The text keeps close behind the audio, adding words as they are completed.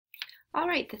All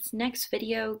right, this next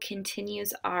video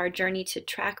continues our journey to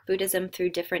track Buddhism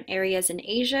through different areas in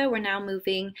Asia. We're now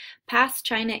moving past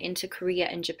China into Korea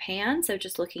and Japan. So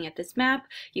just looking at this map,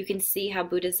 you can see how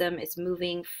Buddhism is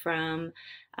moving from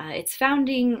its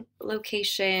founding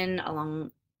location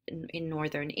along in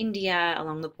northern India,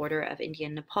 along the border of India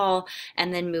and Nepal,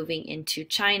 and then moving into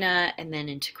China, and then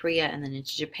into Korea, and then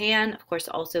into Japan. Of course,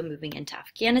 also moving into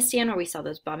Afghanistan, where we saw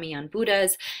those Bamiyan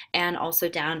Buddhas, and also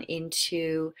down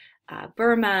into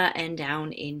Burma and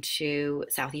down into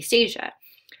Southeast Asia.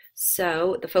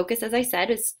 So the focus, as I said,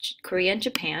 is Korea and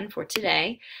Japan for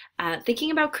today.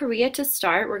 Thinking about Korea to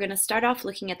start, we're going to start off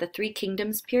looking at the Three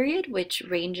Kingdoms period, which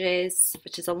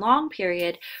is a long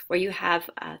period where you have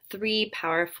three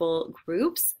powerful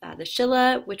groups, the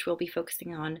Silla, which we'll be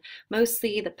focusing on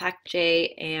mostly, the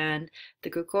Pakje and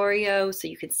the Goguryeo. So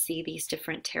you can see these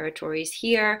different territories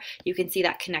here. You can see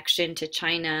that connection to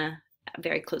China,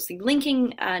 very closely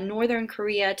linking northern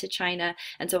Korea to China,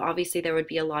 and so obviously there would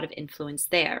be a lot of influence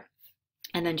there.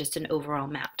 And then just an overall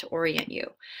map to orient you.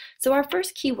 So our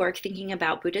first key work thinking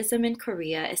about Buddhism in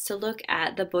Korea is to look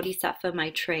at the Bodhisattva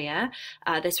Maitreya,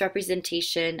 this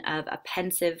representation of a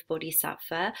pensive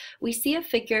bodhisattva. We see a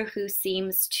figure who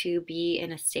seems to be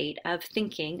in a state of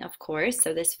thinking, of course.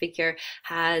 So this figure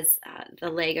has the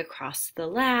leg across the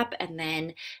lap and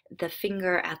then the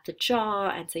finger at the jaw,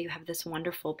 and so you have this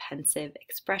wonderful pensive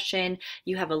expression.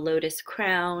 You have a lotus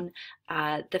crown.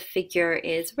 The figure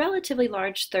is relatively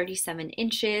large, 37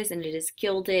 inches, and it is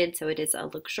gilded, so it is a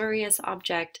luxurious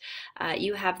object.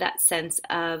 You have that sense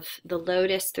of the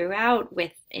lotus throughout,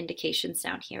 with indications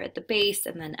down here at the base,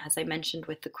 and then, as I mentioned,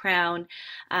 with the crown.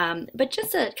 But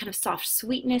just a kind of soft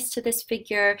sweetness to this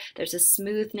figure. There's a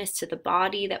smoothness to the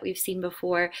body that we've seen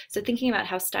before. So thinking about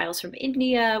how styles from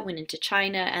India went into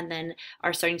China and then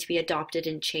are starting to be adopted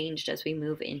and changed as we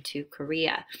move into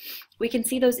Korea. We can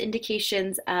see those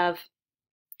indications of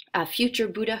future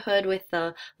Buddhahood with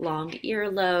the long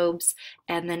earlobes,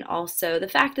 and then also the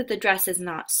fact that the dress is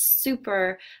not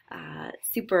super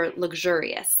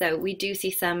luxurious. So we do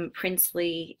see some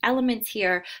princely elements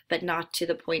here, but not to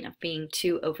the point of being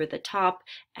too over the top,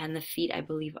 and the feet, I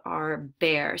believe, are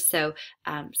bare. So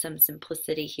some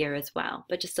simplicity here as well,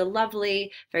 but just a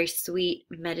lovely, very sweet,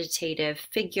 meditative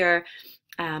figure,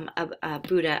 a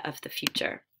Buddha of the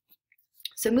future.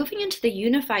 So moving into the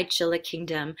unified Shilla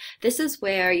kingdom, this is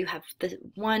where you have the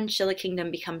one Shilla kingdom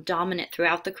become dominant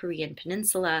throughout the Korean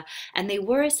peninsula, and they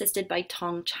were assisted by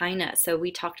Tong China. So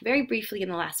we talked very briefly in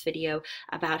the last video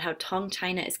about how Tong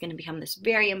China is going to become this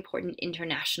very important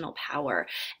international power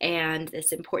and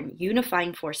this important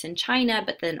unifying force in China,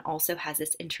 but then also has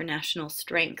this international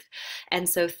strength. And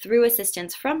so through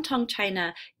assistance from Tong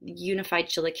China, unified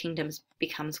Shilla kingdoms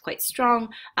becomes quite strong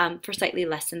for slightly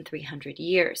less than 300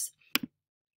 years.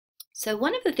 So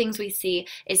one of the things we see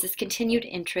is this continued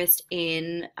interest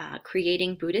in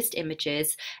creating Buddhist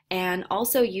images and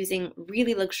also using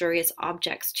really luxurious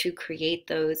objects to create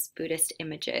those Buddhist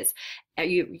images,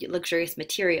 luxurious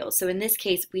materials. So in this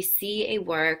case, we see a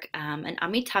work, an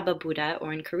Amitabha Buddha,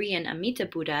 or in Korean, Amita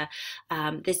Buddha,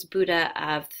 this Buddha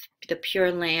of the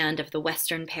Pure Land, of the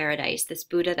Western Paradise, this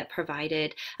Buddha that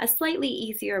provided a slightly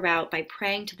easier route by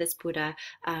praying to this Buddha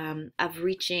of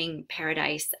reaching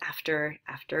paradise after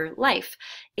life.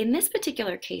 In this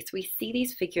particular case, we see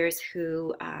these figures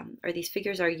these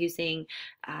figures are using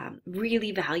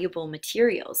really valuable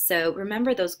materials. So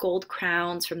remember those gold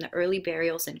crowns from the early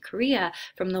burials in Korea,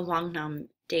 from the Hwangnam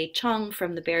Daecheong,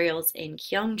 from the burials in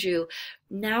Gyeongju.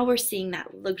 Now we're seeing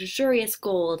that luxurious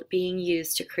gold being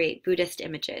used to create Buddhist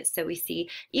images. So we see,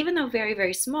 even though very,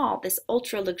 very small, this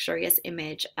ultra luxurious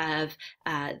image of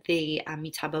the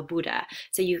Amitabha Buddha.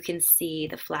 So you can see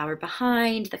the flower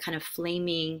behind, the kind of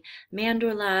flaming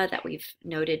mandala that we've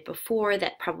noted before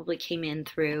that probably came in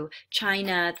through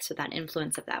China, so that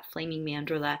influence of that flaming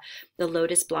mandala, the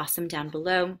lotus blossom down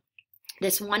below.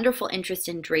 This wonderful interest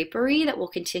in drapery that we'll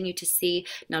continue to see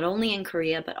not only in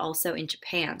Korea, but also in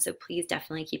Japan. So please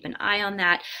definitely keep an eye on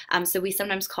that. So we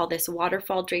sometimes call this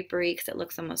waterfall drapery because it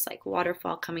looks almost like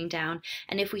waterfall coming down.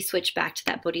 And if we switch back to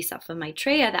that Bodhisattva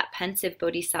Maitreya, that pensive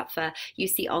Bodhisattva, you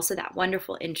see also that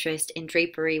wonderful interest in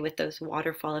drapery with those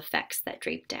waterfall effects that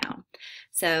drape down.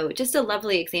 So just a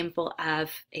lovely example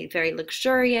of a very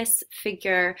luxurious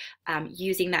figure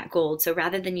using that gold. So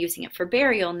rather than using it for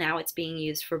burial, now it's being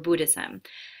used for Buddhism.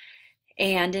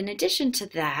 And in addition to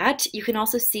that, you can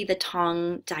also see the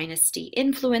Tang Dynasty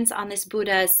influence on this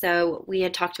Buddha. So we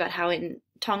had talked about how in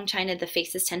Tong China, the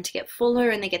faces tend to get fuller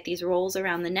and they get these rolls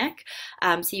around the neck.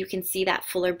 So you can see that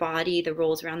fuller body, the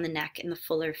rolls around the neck, and the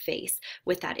fuller face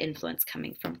with that influence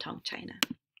coming from Tong China.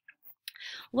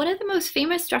 One of the most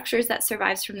famous structures that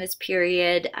survives from this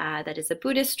period that is a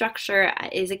Buddhist structure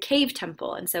is a cave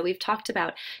temple. And so we've talked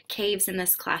about caves in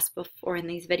this class before, in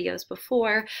these videos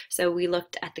before. So we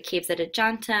looked at the caves at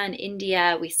Ajanta in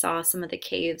India. We saw some of the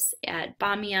caves at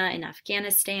Bamia in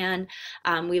Afghanistan.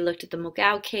 We looked at the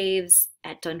Mogao caves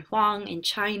at Dunhuang in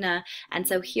China. And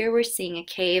so here we're seeing a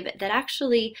cave that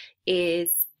actually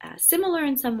is similar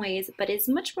in some ways, but is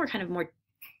much more kind of more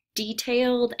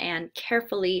detailed and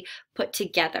carefully put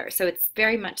together. So it's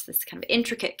very much this kind of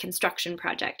intricate construction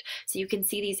project. So you can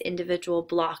see these individual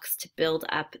blocks to build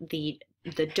up the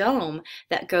dome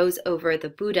that goes over the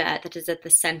Buddha that is at the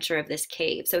center of this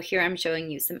cave. So here I'm showing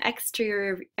you some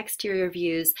exterior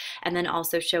views, and then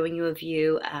also showing you a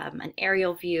view, an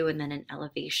aerial view, and then an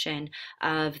elevation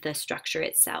of the structure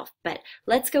itself. But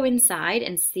let's go inside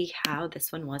and see how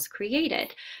this one was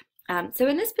created. So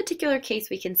in this particular case,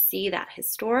 we can see that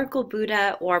historical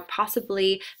Buddha, or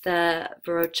possibly the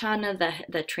Roshana,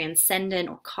 the transcendent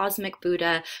or cosmic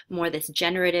Buddha, more this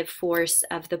generative force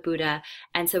of the Buddha.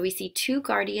 And so we see two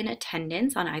guardian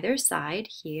attendants on either side,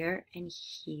 here and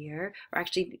here, or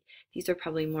actually these are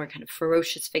probably more kind of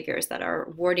ferocious figures that are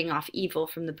warding off evil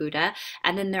from the Buddha.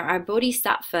 And then there are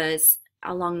bodhisattvas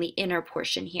along the inner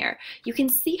portion here. You can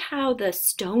see how the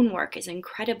stonework is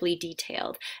incredibly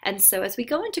detailed. And so as we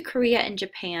go into Korea and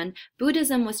Japan,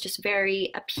 Buddhism was just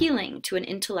very appealing to an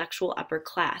intellectual upper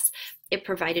class. It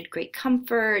provided great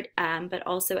comfort, but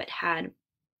also it had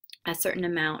a certain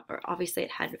amount, or obviously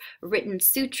it had written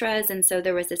sutras, and so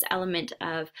there was this element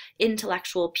of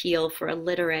intellectual appeal for a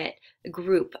literate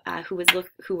group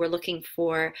who were looking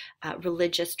for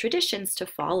religious traditions to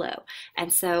follow.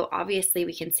 And so obviously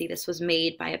we can see this was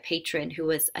made by a patron who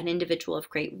was an individual of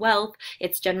great wealth.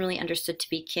 It's generally understood to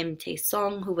be Kim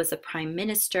Tae-sung, who was a prime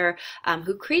minister,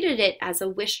 who created it as a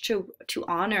wish to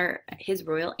honor his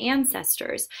royal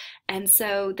ancestors. And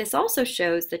so this also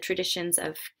shows the traditions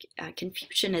of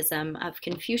Confucianism, of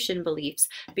Confucian beliefs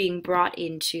being brought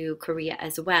into Korea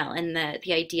as well. And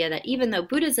the idea that even though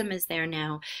Buddhism is there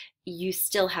now, you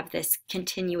still have this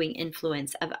continuing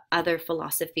influence of other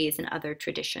philosophies and other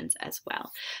traditions as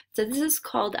well. So this is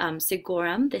called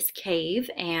Seokguram, this cave,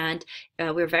 and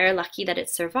we're very lucky that it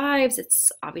survives.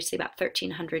 It's obviously about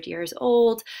 1,300 years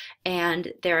old,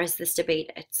 and there is this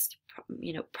debate. It's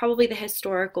probably the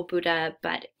historical Buddha,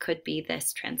 but it could be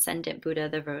this transcendent Buddha,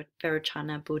 the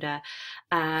Vairochana Buddha,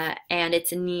 and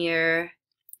it's near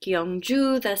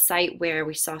Gyeongju, the site where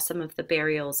we saw some of the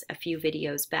burials a few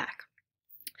videos back.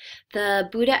 The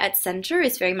Buddha at center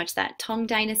is very much that Tang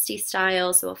Dynasty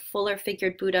style, so a fuller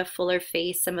figured Buddha, fuller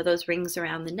face, some of those rings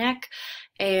around the neck,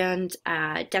 and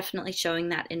definitely showing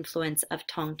that influence of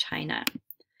Tang China.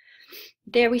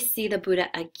 There we see the Buddha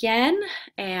again,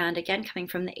 and again coming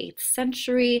from the 8th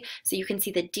century. So you can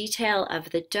see the detail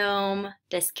of the dome,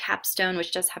 this capstone,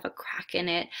 which does have a crack in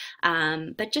it,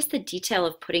 but just the detail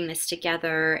of putting this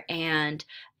together, and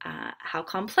how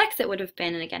complex it would have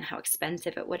been, and again how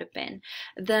expensive it would have been.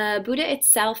 The Buddha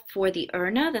itself, for the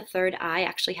urna, the third eye,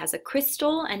 actually has a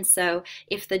crystal, and so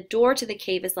if the door to the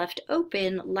cave is left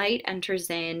open, light enters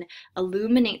in,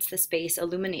 illuminates the space,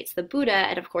 illuminates the Buddha,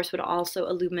 and of course would also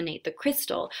illuminate the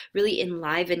crystal, really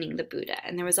enlivening the Buddha.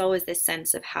 And there was always this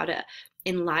sense of how to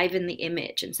enliven the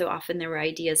image, and so often there were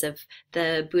ideas of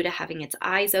the Buddha having its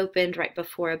eyes opened right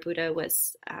before a Buddha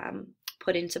was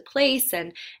put into place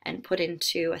and put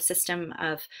into a system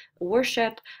of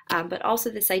worship, but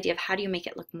also this idea of how do you make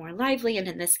it look more lively, and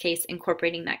in this case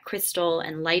incorporating that crystal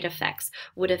and light effects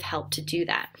would have helped to do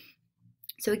that.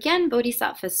 So again,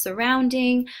 bodhisattvas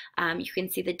surrounding, you can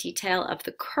see the detail of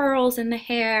the curls in the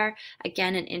hair,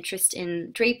 again an interest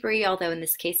in drapery, although in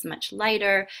this case much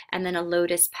lighter, and then a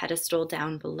lotus pedestal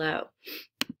down below.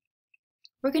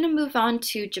 We're going to move on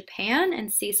to Japan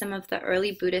and see some of the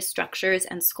early Buddhist structures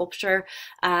and sculpture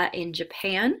in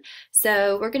Japan.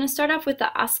 So we're going to start off with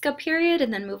the ASUKA period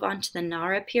and then move on to the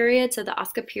Nara period. So the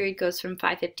ASUKA period goes from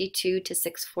 552 to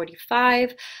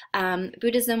 645.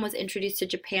 Buddhism was introduced to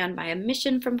Japan by a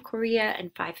mission from Korea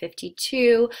in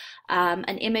 552.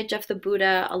 An image of the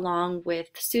Buddha along with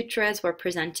sutras were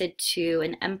presented to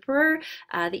an emperor.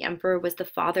 The emperor was the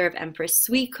father of Empress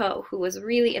Suiko, who was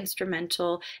really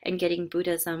instrumental in getting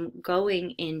Buddhism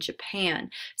going in Japan.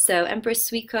 So Empress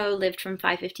Suiko lived from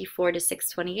 554 to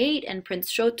 628, and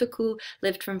Prince Shotoku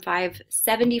lived from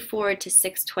 574 to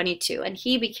 622, and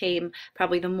he became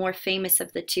probably the more famous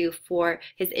of the two for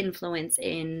his influence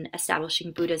in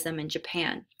establishing Buddhism in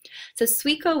Japan. So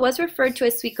Suiko was referred to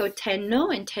as Suiko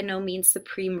Tenno, and Tenno means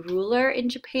supreme ruler in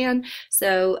Japan.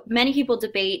 So many people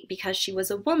debate, because she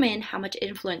was a woman, how much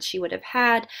influence she would have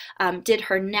had. Did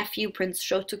her nephew Prince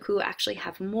Shotoku actually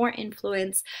have more influence?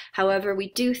 influence. However,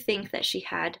 we do think that she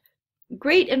had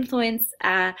great influence.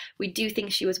 We do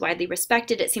think she was widely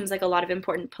respected. It seems like a lot of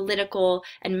important political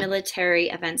and military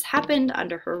events happened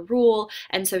under her rule,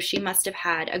 and so she must have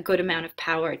had a good amount of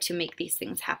power to make these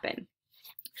things happen.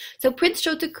 So Prince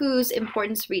Shotoku's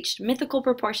importance reached mythical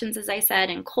proportions, as I said,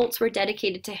 and cults were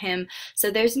dedicated to him. So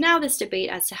there's now this debate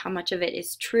as to how much of it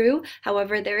is true.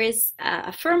 However, there is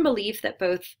a firm belief that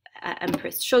both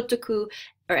Empress Shotoku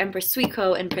or Empress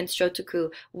Suiko and Prince Shotoku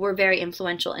were very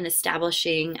influential in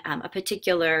establishing a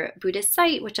particular Buddhist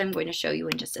site, which I'm going to show you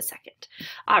in just a second.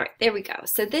 All right, there we go.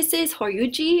 So this is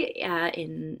Horyu-ji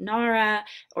in Nara,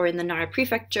 or in the Nara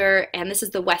prefecture, and this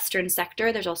is the western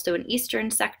sector. There's also an eastern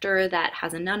sector that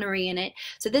has a nunnery in it.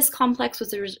 So this complex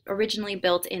was originally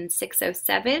built in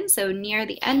 607, so near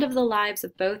the end of the lives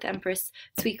of both Empress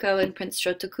Suiko and Prince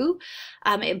Shotoku.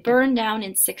 It burned down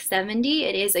in 670.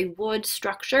 It is a wood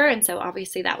structure, and so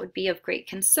obviously that would be of great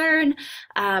concern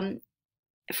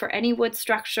for any wood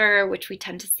structure, which we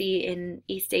tend to see in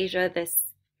East Asia, this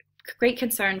great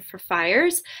concern for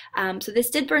fires. So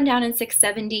this did burn down in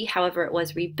 670. However, it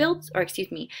was rebuilt, or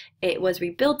excuse me, it was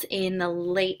rebuilt in the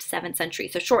late 7th century.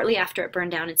 So shortly after it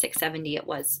burned down in 670, it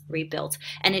was rebuilt.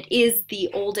 And it is the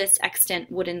oldest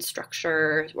extant wooden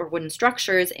structure or wooden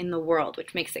structures in the world,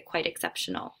 which makes it quite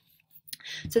exceptional.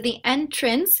 So the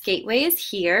entrance gateway is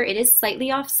here. It is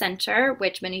slightly off center,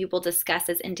 which many people discuss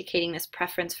as indicating this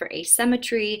preference for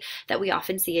asymmetry that we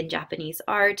often see in Japanese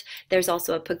art. There's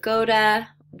also a pagoda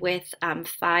with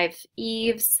 5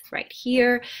 eaves right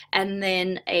here, and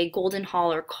then a golden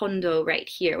hall or kondo right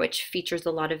here, which features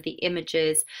a lot of the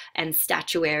images and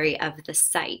statuary of the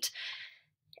site.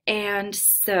 And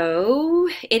so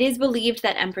it is believed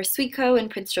that Empress Suiko and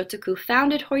Prince Shotoku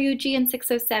founded Horyu-ji in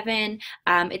 607.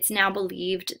 It's now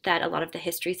believed that a lot of the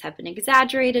histories have been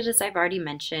exaggerated, as I've already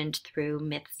mentioned, through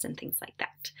myths and things like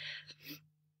that.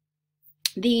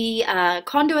 The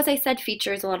Kondo, as I said,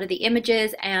 features a lot of the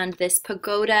images, and this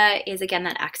pagoda is again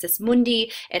that axis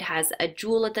mundi. It has a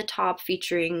jewel at the top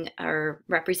featuring or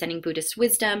representing Buddhist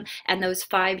wisdom, and those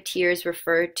 5 tiers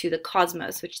refer to the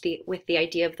cosmos, which with the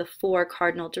idea of the 4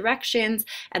 cardinal directions,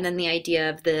 and then the idea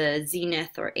of the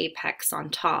zenith or apex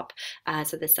on top.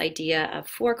 So this idea of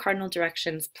 4 cardinal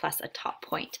directions plus a top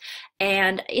point.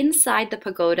 And inside the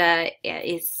pagoda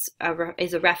is a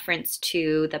reference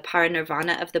to the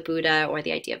parinirvana of the Buddha, or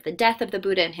the idea of the death of the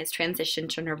Buddha and his transition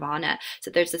to nirvana.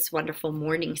 So there's this wonderful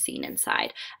mourning scene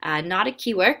inside. Not a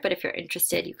key work, but if you're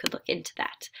interested, you could look into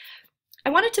that.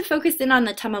 I wanted to focus in on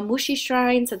the Tamamushi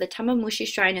Shrine. So the Tamamushi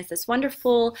Shrine is this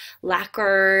wonderful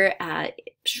lacquer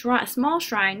small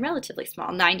shrine, relatively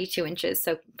small, 92 inches,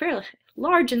 so fairly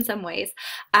large in some ways,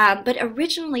 but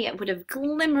originally it would have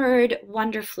glimmered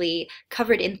wonderfully,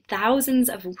 covered in thousands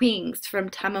of wings from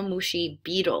Tamamushi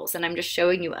beetles. And I'm just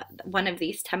showing you one of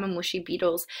these Tamamushi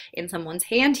beetles in someone's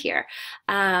hand here.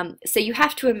 So you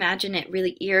have to imagine it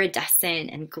really iridescent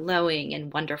and glowing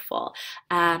and wonderful.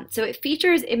 So it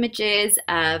features images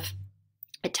of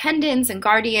attendants and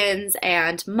guardians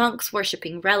and monks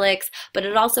worshiping relics, but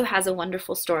it also has a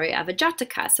wonderful story of a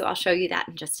jataka, so I'll show you that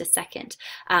in just a second.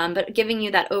 But giving you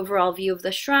that overall view of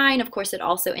the shrine, of course, it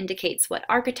also indicates what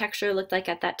architecture looked like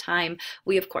at that time.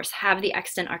 We, of course, have the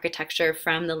extant architecture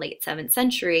from the late 7th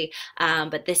century,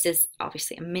 but this is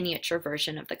obviously a miniature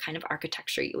version of the kind of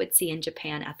architecture you would see in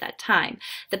Japan at that time.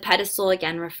 The pedestal,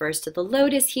 again, refers to the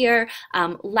lotus here.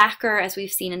 Lacquer, as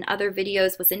we've seen in other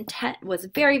videos, was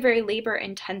very, very labor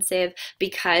intensive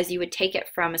because you would take it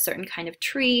from a certain kind of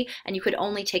tree and you could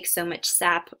only take so much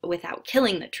sap without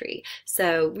killing the tree.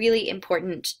 So really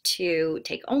important to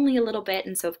take only a little bit,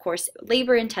 and so of course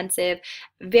labor intensive,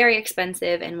 very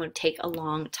expensive, and would take a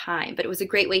long time, but it was a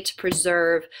great way to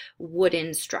preserve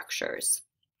wooden structures.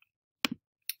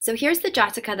 So here's the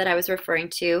jataka that I was referring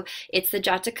to. It's the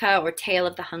jataka or tale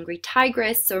of the hungry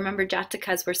tigress. So remember,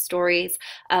 jatakas were stories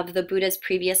of the Buddha's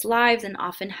previous lives and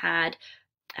often had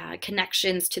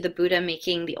connections to the Buddha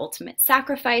making the ultimate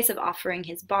sacrifice of offering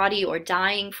his body or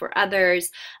dying for others,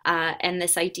 and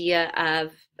this idea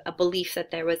of a belief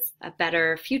that there was a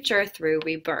better future through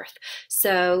rebirth.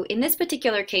 So in this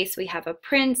particular case, we have a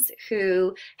prince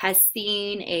who has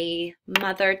seen a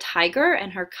mother tiger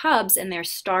and her cubs, and they're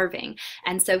starving.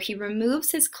 And so he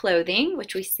removes his clothing,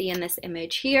 which we see in this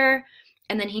image here,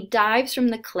 and then he dives from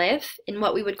the cliff in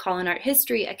what we would call in art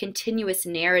history a continuous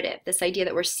narrative, this idea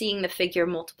that we're seeing the figure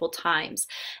multiple times.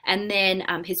 And then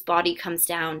his body comes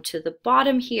down to the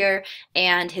bottom here,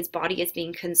 and his body is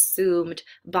being consumed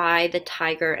by the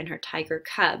tiger and her tiger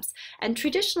cubs. And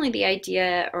traditionally the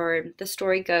idea or the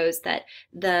story goes that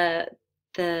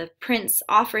the prince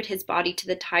offered his body to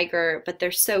the tiger, but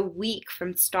they're so weak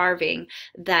from starving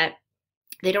that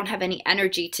they don't have any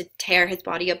energy to tear his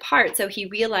body apart. So he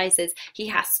realizes he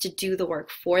has to do the work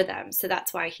for them. So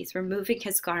that's why he's removing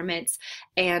his garments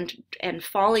and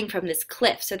falling from this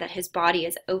cliff so that his body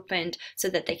is opened so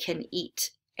that they can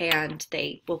eat and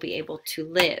they will be able to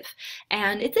live.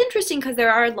 And it's interesting because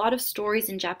there are a lot of stories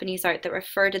in Japanese art that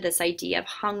refer to this idea of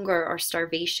hunger or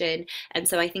starvation. And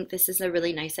so I think this is a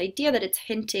really nice idea that it's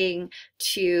hinting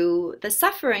to the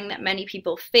suffering that many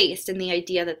people faced and the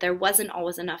idea that there wasn't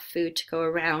always enough food to go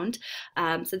around.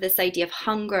 So this idea of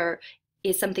hunger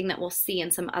is something that we'll see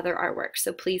in some other artworks.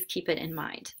 So please keep it in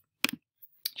mind.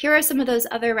 Here are some of those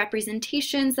other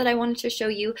representations that I wanted to show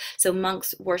you. So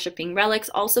monks worshiping relics,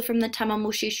 also from the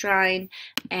Tamamushi Shrine,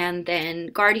 and then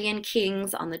guardian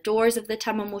kings on the doors of the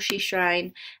Tamamushi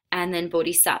Shrine, and then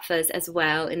bodhisattvas as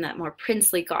well in that more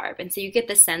princely garb. And so you get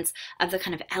the sense of the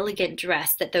kind of elegant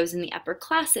dress that those in the upper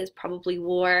classes probably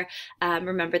wore.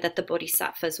 Remember that the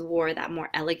bodhisattvas wore that more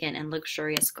elegant and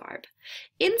luxurious garb.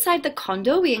 Inside the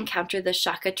Kondo, we encounter the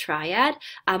Shaka Triad,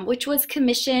 which was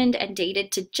commissioned and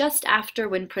dated to just after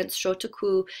when Prince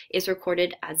Shotoku is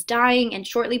recorded as dying and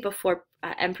shortly before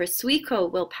Empress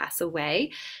Suiko will pass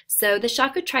away. So the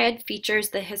Shaka Triad features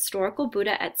the historical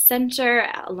Buddha at center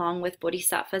along with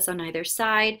bodhisattvas on either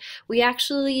side. We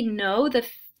actually know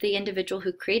the individual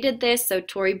who created this, so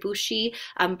Tori Busshi.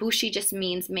 Bushi just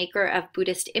means maker of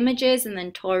Buddhist images, and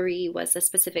then Tori was a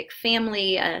specific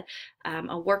family, a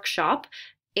workshop.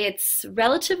 It's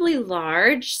relatively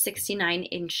large, 69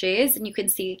 inches, and you can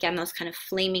see again those kind of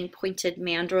flaming pointed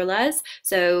mandalas.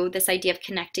 So this idea of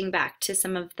connecting back to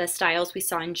some of the styles we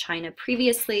saw in China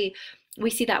previously. We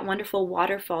see that wonderful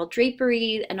waterfall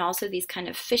drapery and also these kind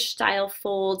of fish style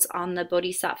folds on the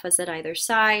bodhisattvas at either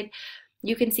side.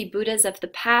 You can see Buddhas of the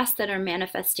past that are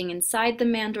manifesting inside the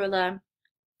mandala.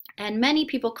 And many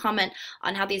people comment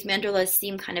on how these mandalas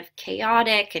seem kind of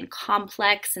chaotic and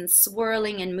complex and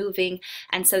swirling and moving.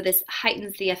 And so this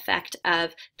heightens the effect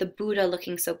of the Buddha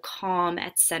looking so calm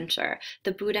at center.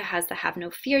 The Buddha has the have no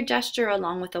fear gesture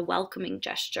along with a welcoming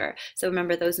gesture. So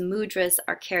remember, those mudras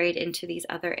are carried into these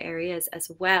other areas as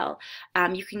well.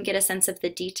 You can get a sense of the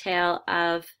detail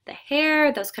of the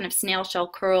hair. Those kind of snail shell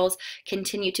curls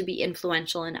continue to be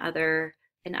influential in other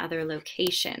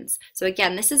locations. So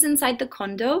again, this is inside the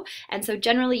Kondo, and so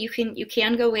generally you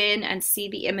can go in and see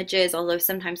the images, although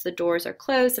sometimes the doors are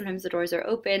closed, sometimes the doors are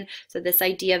open. So this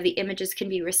idea of the images can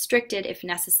be restricted if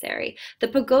necessary. The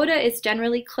pagoda is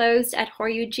generally closed at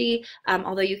Horyu-ji,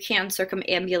 although you can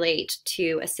circumambulate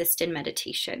to assist in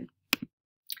meditation.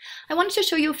 I wanted to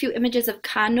show you a few images of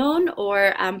Kannon,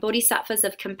 or bodhisattvas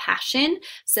of compassion.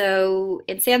 So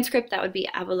in Sanskrit, that would be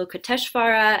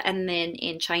Avalokiteshvara, and then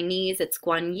in Chinese, it's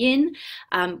Guanyin.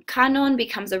 Kannon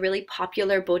becomes a really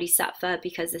popular bodhisattva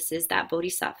because this is that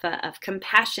bodhisattva of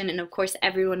compassion, and of course,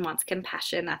 everyone wants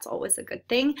compassion. That's always a good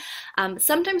thing.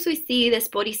 Sometimes we see this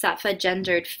bodhisattva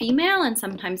gendered female and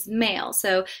sometimes male.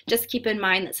 So just keep in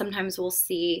mind that sometimes we'll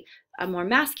see a more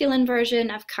masculine version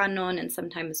of Kannon and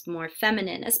sometimes more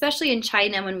feminine. Especially in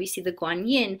China, when we see the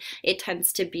Guanyin, it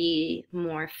tends to be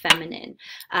more feminine.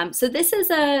 So this is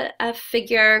a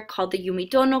figure called the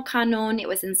Yumedono Kannon. It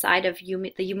was inside of the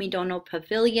Yumedono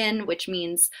Pavilion, which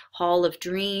means Hall of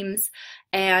Dreams.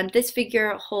 And this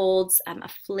figure holds a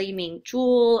flaming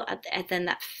jewel, and then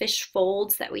that fish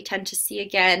folds that we tend to see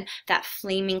again, that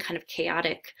flaming kind of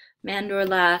chaotic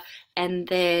mandala. And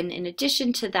then in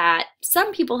addition to that,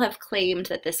 some people have claimed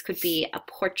that this could be a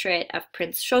portrait of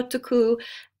Prince Shotoku.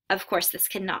 Of course, this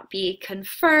cannot be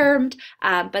confirmed,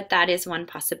 but that is one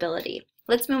possibility.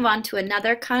 Let's move on to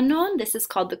another kannon. This is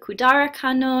called the Kudara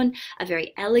Kannon, a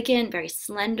very elegant, very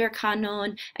slender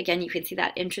kannon. Again, you can see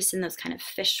that interest in those kind of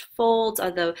fish folds,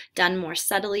 although done more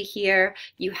subtly here.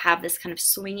 You have this kind of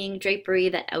swinging drapery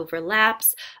that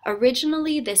overlaps.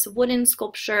 Originally, this wooden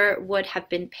sculpture would have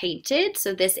been painted,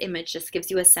 so this image just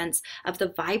gives you a sense of the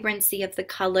vibrancy of the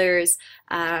colors.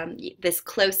 This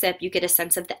close-up, you get a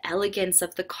sense of the elegance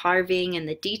of the carving and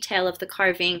the detail of the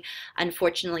carving.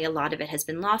 Unfortunately, a lot of it has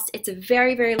been lost. It's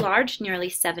very, very large, nearly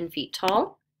 7 feet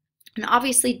tall. And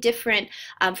obviously different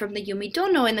from the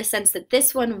Yumedono in the sense that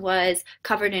this one was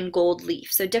covered in gold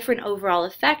leaf. So different overall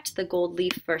effect, the gold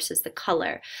leaf versus the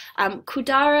color.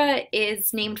 Kudara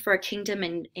is named for a kingdom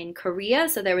in Korea.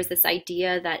 So there was this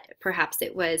idea that perhaps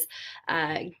it was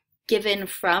given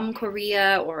from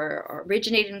Korea or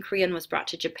originated in Korea and was brought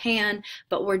to Japan.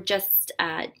 But we're just,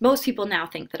 most people now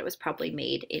think that it was probably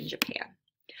made in Japan.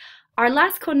 Our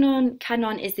last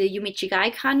Kannon is the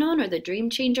Yumechigai Kannon, or the Dream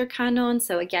Changer Kannon.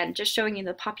 So again, just showing you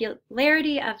the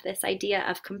popularity of this idea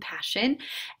of compassion.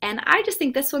 And I just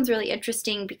think this one's really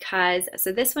interesting because,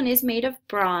 so this one is made of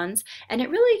bronze, and it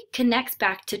really connects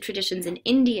back to traditions in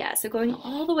India. So going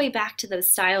all the way back to those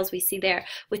styles we see there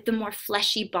with the more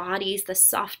fleshy bodies, the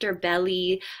softer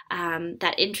belly,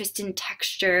 that interest in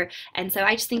texture. And so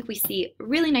I just think we see a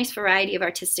really nice variety of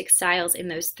artistic styles in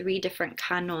those three different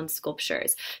Kannon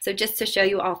sculptures. So just to show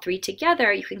you all three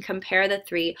together, you can compare the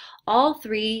three. All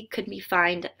three could be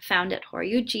found at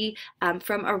Horyu-ji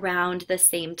from around the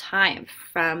same time,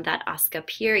 from that ASUKA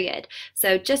period.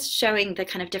 So just showing the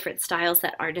kind of different styles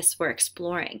that artists were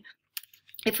exploring.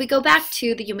 If we go back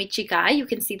to the Yumechigai, you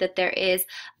can see that there is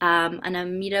an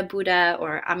Amita Buddha,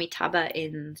 or Amitabha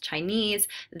in Chinese,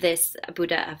 this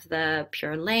Buddha of the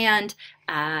Pure Land,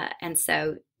 and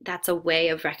so that's a way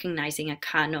of recognizing a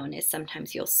Kannon, is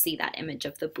sometimes you'll see that image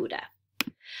of the Buddha.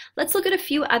 Let's look at a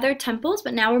few other temples,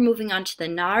 but now we're moving on to the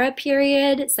Nara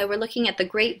period. So we're looking at the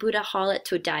Great Buddha Hall at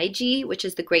Todai-ji, which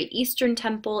is the Great Eastern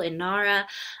Temple in Nara.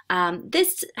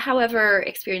 This, however,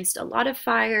 experienced a lot of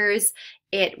fires.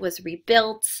 It was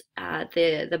rebuilt.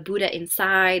 The Buddha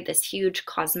inside, this huge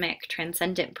cosmic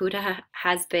transcendent Buddha,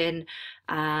 has been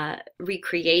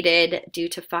recreated due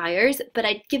to fires, but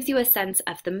it gives you a sense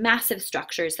of the massive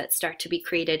structures that start to be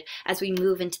created as we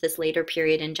move into this later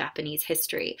period in Japanese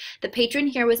history. The patron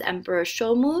here was Emperor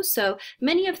Shomu, so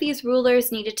many of these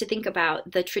rulers needed to think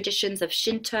about the traditions of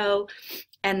Shinto,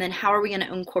 and then how are we going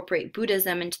to incorporate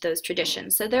Buddhism into those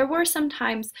traditions. So there were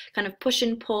sometimes kind of push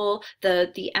and pull.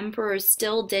 The emperors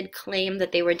still did claim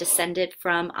that they were descended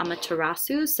from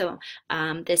Amaterasu, so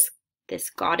this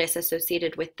goddess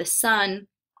associated with the sun,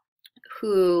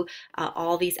 who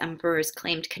all these emperors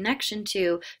claimed connection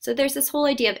to. So there's this whole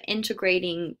idea of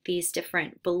integrating these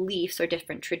different beliefs or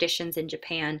different traditions in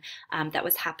Japan that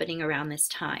was happening around this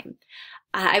time.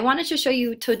 I wanted to show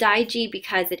you Todai-ji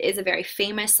because it is a very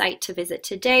famous site to visit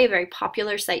today, a very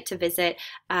popular site to visit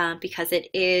because it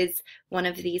is one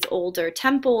of these older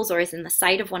temples, or is in the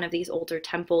site of one of these older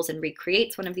temples and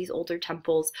recreates one of these older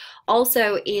temples.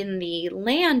 Also in the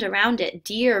land around it,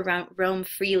 deer roam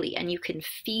freely and you can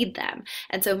feed them.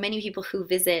 And so many people who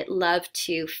visit love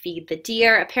to feed the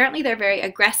deer. Apparently they're very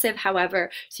aggressive, however,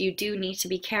 so you do need to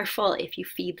be careful if you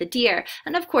feed the deer.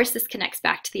 And of course this connects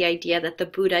back to the idea that the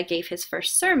Buddha gave his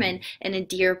first sermon in a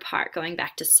deer park, going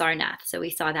back to Sarnath. So we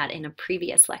saw that in a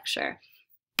previous lecture.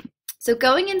 So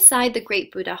going inside the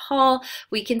Great Buddha Hall,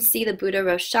 we can see the Buddha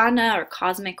Roshana, or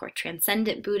cosmic or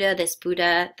transcendent Buddha, this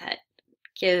Buddha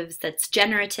that's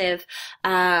generative.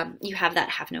 You have that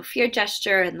have no fear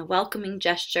gesture and the welcoming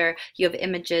gesture. You have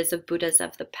images of Buddhas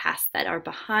of the past that are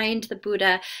behind the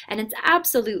Buddha, and it's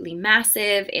absolutely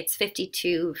massive. It's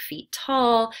 52 feet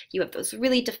tall. You have those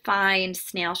really defined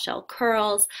snail shell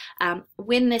curls.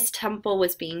 When this temple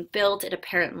was being built, it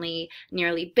apparently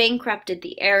nearly bankrupted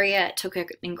the area. It took an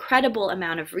incredible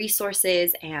amount of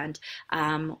resources and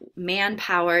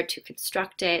manpower to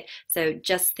construct it. So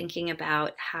just thinking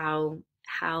about how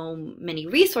many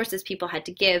resources people had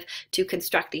to give to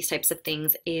construct these types of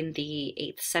things in the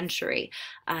 8th century.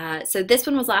 So this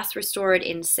one was last restored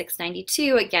in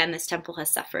 692. Again, this temple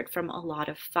has suffered from a lot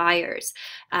of fires.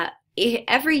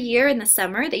 Every year in the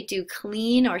summer, they do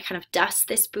clean or kind of dust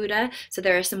this Buddha. So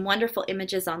there are some wonderful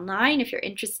images online if you're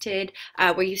interested,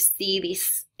 where you see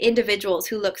these individuals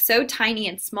who look so tiny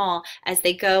and small as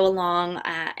they go along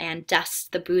and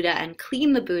dust the Buddha and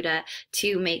clean the Buddha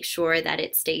to make sure that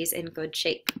it stays in good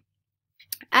shape.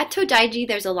 At Todai-ji,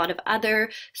 there's a lot of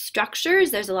other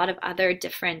structures. There's a lot of other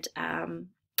different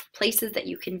places that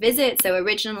you can visit. So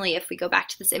originally, if we go back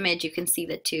to this image, you can see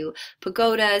the two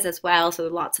pagodas as well. So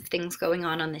lots of things going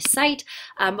on this site.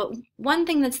 But one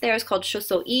thing that's there is called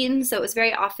Shoso-in. So it was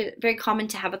very common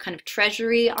to have a kind of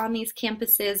treasury on these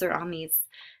campuses or on these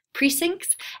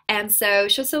precincts. And so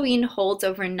Shoso-in holds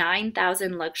over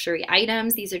 9,000 luxury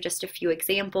items. These are just a few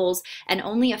examples, and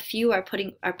only a few are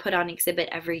put on exhibit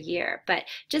every year. But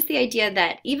just the idea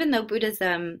that even though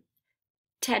Buddhism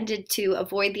tended to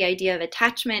avoid the idea of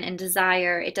attachment and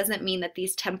desire, it doesn't mean that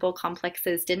these temple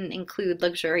complexes didn't include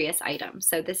luxurious items.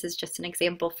 So this is just an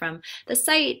example from the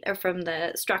site, or from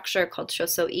the structure called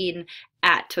Shoso-in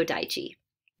at Todai-ji.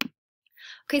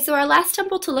 Okay, so our last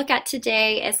temple to look at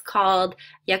today is called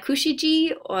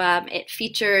Yakushi-ji. It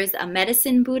features a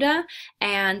medicine Buddha,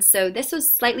 and so this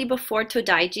was slightly before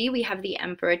Todai-ji. We have the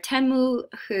Emperor Temmu,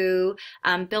 who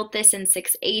built this in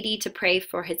 680 to pray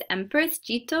for his Empress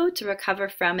Jito to recover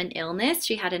from an illness.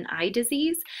 She had an eye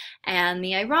disease, and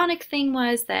the ironic thing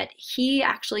was that he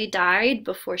actually died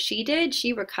before she did.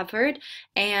 She recovered,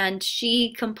 and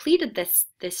she completed this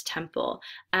this temple.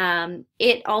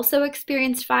 It also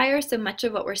experienced fire, so much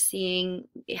of what we're seeing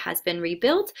has been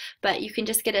rebuilt, but you can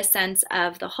just get a sense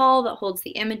of the hall that holds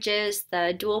the images,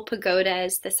 the dual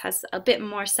pagodas. This has a bit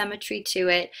more symmetry to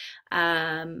it,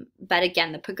 but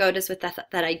again, the pagodas with that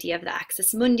idea of the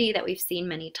axis mundi that we've seen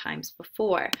many times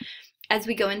before. As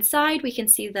we go inside, we can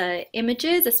see the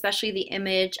images, especially the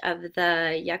image of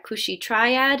the Yakushi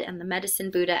Triad and the Medicine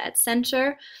Buddha at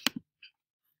center.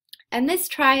 And this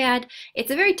triad,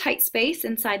 it's a very tight space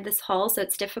inside this hall, so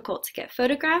it's difficult to get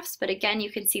photographs, but again, you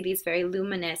can see these very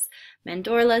luminous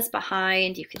mandorlas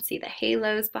behind, you can see the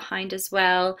halos behind as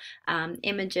well,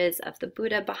 images of the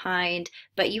Buddha behind,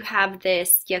 but you have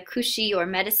this Yakushi or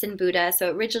medicine Buddha,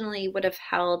 so originally would have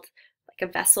held like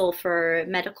a vessel for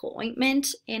medical ointment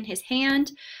in his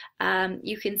hand.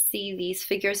 You can see these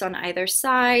figures on either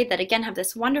side that again have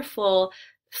this wonderful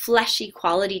fleshy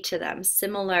quality to them,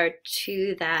 similar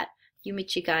to that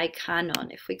Yumechigai Kannon,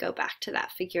 if we go back to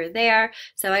that figure there.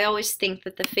 So I always think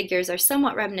that the figures are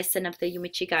somewhat reminiscent of the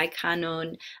Yumechigai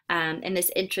Kannon, and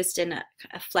this interest in a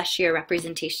fleshier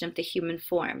representation of the human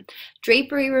form.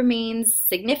 Drapery remains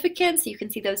significant, so you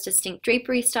can see those distinct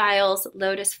drapery styles,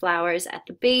 lotus flowers at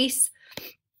the base.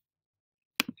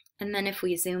 And then if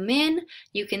we zoom in,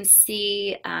 you can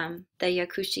see the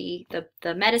Yakushi,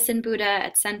 the medicine Buddha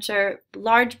at center,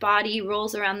 large body,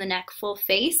 rolls around the neck, full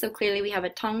face. So clearly we have a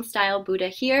Tong-style Buddha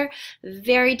here,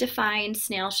 very defined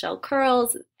snail shell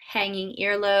curls, hanging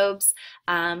earlobes,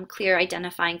 clear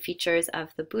identifying features of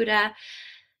the Buddha.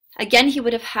 Again, he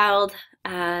would have held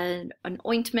an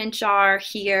ointment jar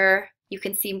here. You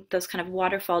can see those kind of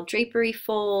waterfall drapery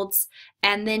folds.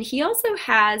 And then he also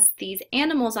has these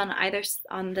animals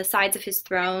on the sides of his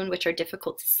throne, which are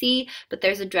difficult to see, but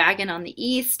there's a dragon on the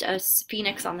east, a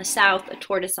phoenix on the south, a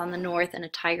tortoise on the north, and a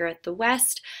tiger at the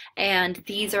west. And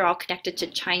these are all connected to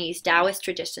Chinese Taoist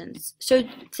traditions. So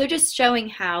just showing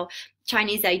how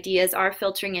Chinese ideas are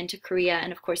filtering into Korea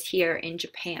and of course here in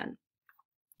Japan.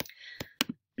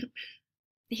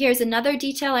 Here's another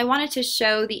detail. I wanted to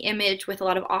show the image with a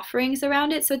lot of offerings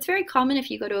around it. So it's very common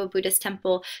if you go to a Buddhist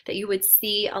temple that you would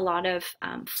see a lot of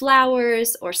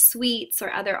flowers or sweets or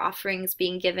other offerings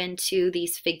being given to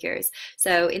these figures.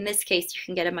 So in this case, you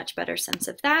can get a much better sense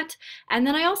of that. And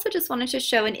then I also just wanted to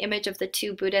show an image of the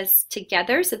two Buddhas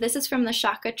together. So this is from the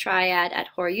Shaka Triad at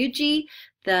Horyu-ji,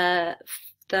 the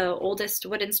oldest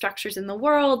wooden structures in the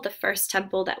world, the first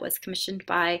temple that was commissioned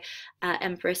by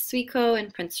Empress Suiko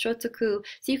and Prince Shotoku.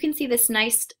 So you can see this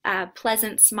nice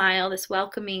pleasant smile, this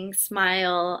welcoming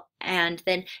smile, and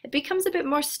then it becomes a bit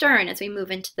more stern as we move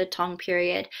into the Tong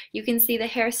period. You can see the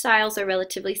hairstyles are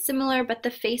relatively similar, but the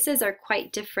faces are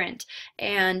quite different,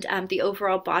 and the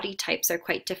overall body types are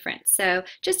quite different. So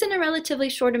just in a relatively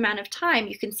short amount of time,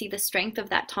 you can see the strength of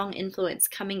that Tong influence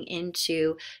coming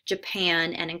into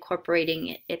Japan and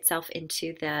incorporating itself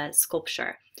into the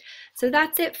sculpture. So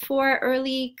that's it for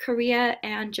early Korea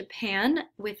and Japan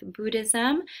with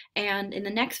Buddhism, and in the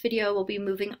next video we'll be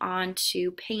moving on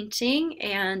to painting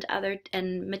and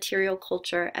material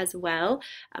culture as well,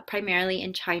 primarily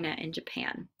in China and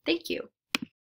Japan. Thank you.